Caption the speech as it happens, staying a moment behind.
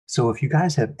So if you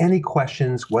guys have any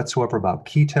questions whatsoever about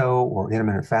keto or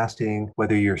intermittent fasting,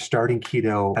 whether you're starting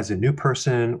keto as a new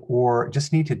person or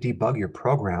just need to debug your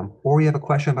program, or you have a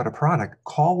question about a product,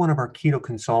 call one of our keto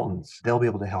consultants. They'll be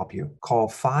able to help you. Call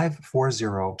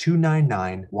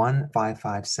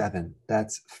 540-299-1557.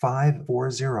 That's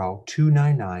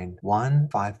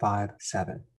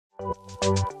 540-299-1557.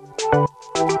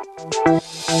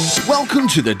 Welcome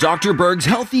to the Dr. Berg's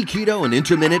Healthy Keto and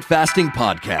Intermittent Fasting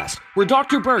Podcast, where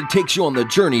Dr. Berg takes you on the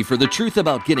journey for the truth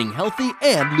about getting healthy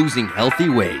and losing healthy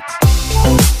weight.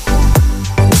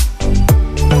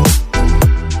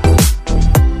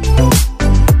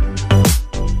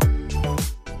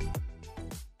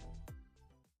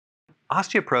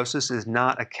 Osteoporosis is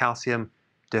not a calcium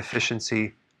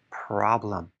deficiency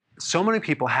problem. So many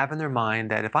people have in their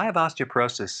mind that if I have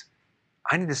osteoporosis,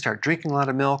 I need to start drinking a lot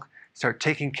of milk, start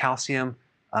taking calcium.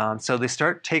 So they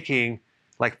start taking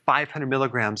like 500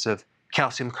 milligrams of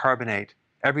calcium carbonate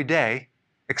every day,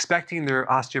 expecting their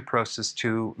osteoporosis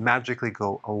to magically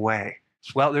go away.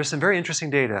 Well, there's some very interesting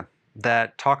data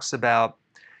that talks about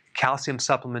calcium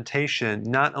supplementation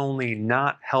not only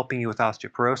not helping you with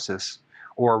osteoporosis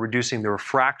or reducing the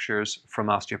fractures from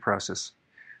osteoporosis,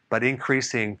 but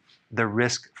increasing the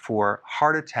risk for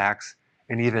heart attacks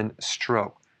and even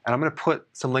stroke. And I'm going to put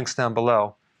some links down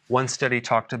below. One study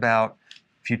talked about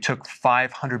if you took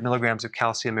 500 milligrams of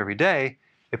calcium every day,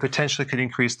 it potentially could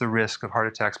increase the risk of heart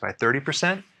attacks by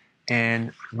 30%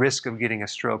 and risk of getting a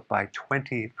stroke by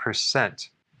 20%.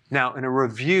 Now, in a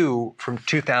review from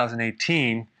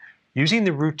 2018, using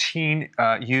the routine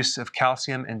use of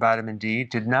calcium and vitamin D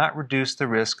did not reduce the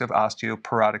risk of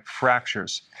osteoporotic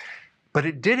fractures, but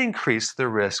it did increase the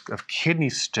risk of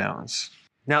kidney stones.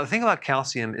 Now, the thing about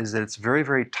calcium is that it's very,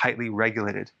 very tightly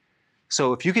regulated.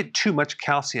 So if you get too much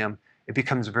calcium, it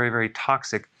becomes very, very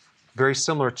toxic, very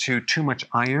similar to too much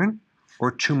iron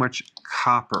or too much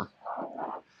copper.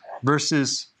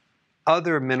 Versus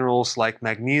other minerals like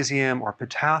magnesium or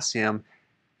potassium,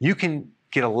 you can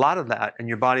get a lot of that and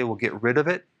your body will get rid of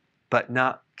it, but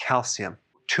not calcium.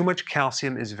 Too much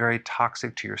calcium is very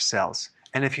toxic to your cells.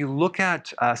 And if you look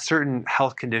at certain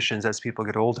health conditions as people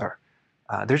get older,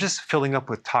 they're just filling up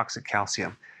with toxic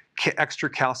calcium. Extra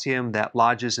calcium that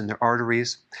lodges in their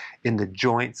arteries, in the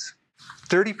joints.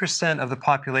 30% of the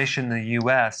population in the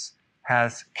US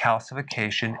has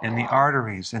calcification in the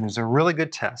arteries. And there's a really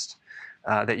good test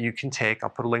that you can take. I'll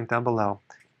put a link down below.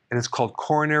 And it's called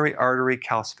coronary artery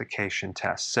calcification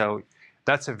test. So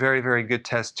that's a very, very good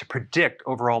test to predict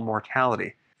overall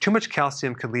mortality. Too much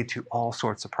calcium could lead to all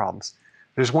sorts of problems.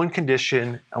 There's one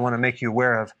condition I want to make you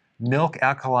aware of, milk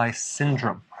alkali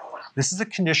syndrome. This is a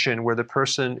condition where the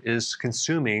person is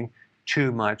consuming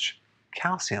too much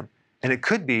calcium. And it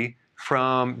could be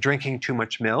from drinking too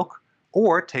much milk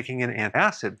or taking an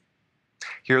antacid.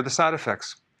 Here are the side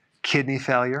effects: kidney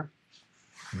failure,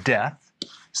 death,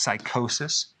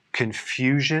 psychosis,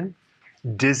 confusion,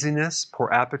 dizziness,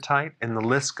 poor appetite, and the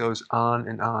list goes on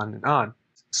and on and on.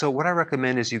 So what I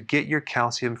recommend is you get your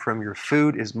calcium from your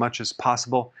food as much as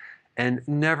possible and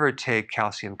never take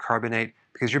calcium carbonate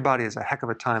because your body has a heck of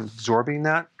a time absorbing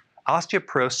that.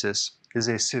 Osteoporosis is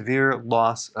a severe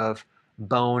loss of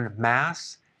bone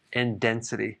mass and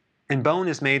density. And bone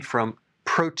is made from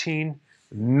protein,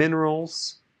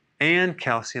 minerals, and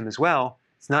calcium as well.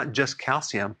 It's not just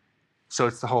calcium, so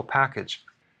it's the whole package.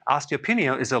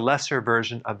 Osteopenia is a lesser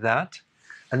version of that.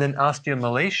 And then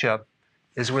osteomalacia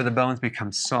is where the bones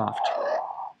become soft.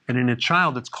 And in a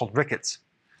child, it's called rickets.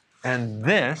 And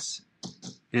this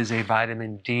is a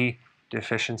vitamin D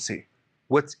deficiency.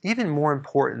 What's even more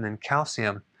important than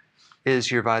calcium is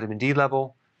your vitamin D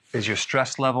level, is your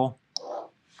stress level.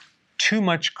 Too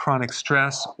much chronic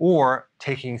stress or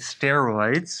taking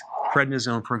steroids,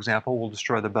 prednisone, for example, will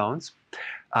destroy the bones.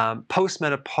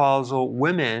 Postmenopausal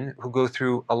women who go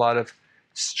through a lot of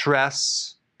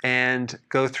stress and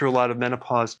go through a lot of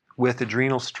menopause with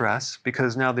adrenal stress,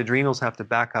 because now the adrenals have to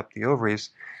back up the ovaries,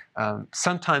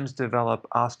 sometimes develop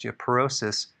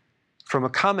osteoporosis from a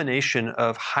combination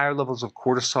of higher levels of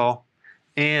cortisol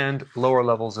and lower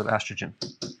levels of estrogen.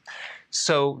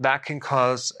 So that can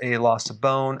cause a loss of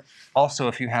bone. Also,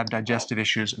 if you have digestive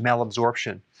issues,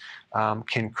 malabsorption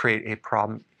can create a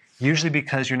problem, usually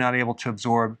because you're not able to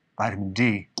absorb vitamin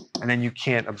D, and then you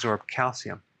can't absorb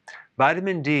calcium.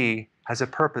 Vitamin D has a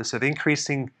purpose of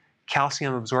increasing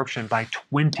calcium absorption by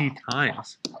 20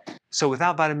 times. So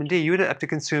without vitamin D, you would have to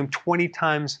consume 20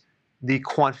 times the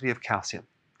quantity of calcium.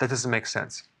 That doesn't make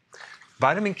sense.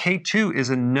 Vitamin K2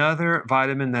 is another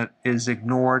vitamin that is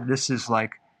ignored. This is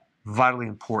like vitally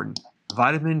important.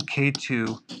 Vitamin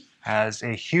K2 has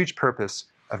a huge purpose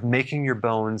of making your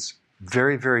bones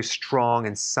very, very strong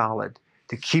and solid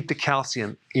to keep the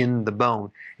calcium in the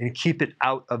bone and keep it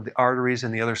out of the arteries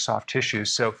and the other soft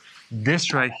tissues. So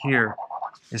this right here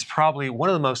is probably one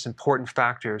of the most important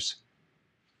factors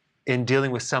in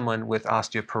dealing with someone with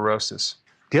osteoporosis.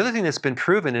 The other thing that's been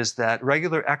proven is that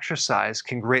regular exercise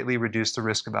can greatly reduce the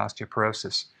risk of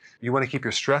osteoporosis. You want to keep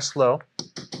your stress low.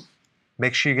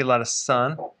 Make sure you get a lot of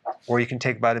sun, or you can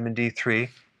take vitamin D3,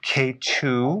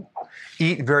 K2.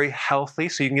 Eat very healthy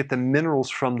so you can get the minerals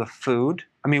from the food.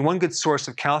 I mean, one good source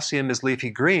of calcium is leafy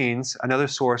greens. Another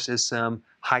source is some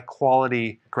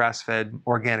high-quality grass-fed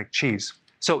organic cheese.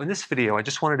 So in this video, I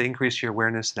just wanted to increase your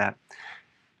awareness that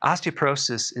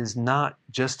osteoporosis is not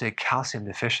just a calcium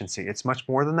deficiency. It's much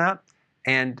more than that.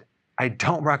 And I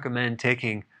don't recommend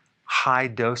taking high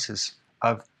doses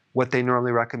of what they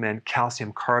normally recommend,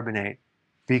 calcium carbonate,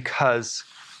 because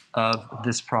of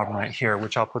this problem right here,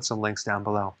 which I'll put some links down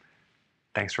below.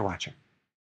 Thanks for watching.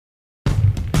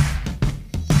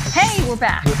 Hey, we're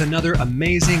back. With another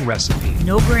amazing recipe.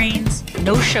 No grains,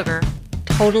 no sugar,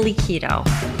 totally keto.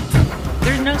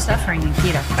 There's no suffering in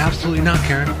keto. Absolutely not,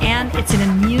 Karen. And it's an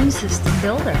immune system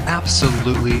builder.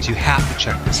 Absolutely. You have to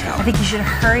check this out. I think you should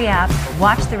hurry up,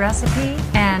 watch the recipe,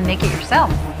 and make it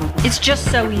yourself. It's just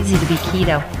so easy to be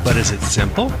keto. But is it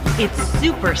simple? It's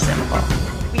super simple.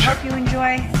 We hope you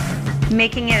enjoy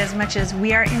making it as much as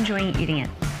we are enjoying eating it.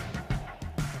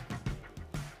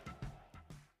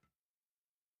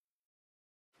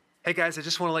 Hey guys, I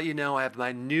just want to let you know I have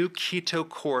my new keto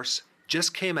course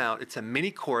just came out. It's a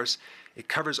mini course. It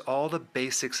covers all the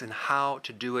basics and how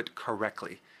to do it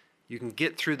correctly. You can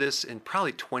get through this in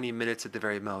probably 20 minutes at the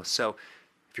very most. So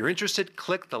if you're interested,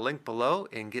 click the link below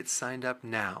and get signed up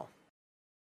now.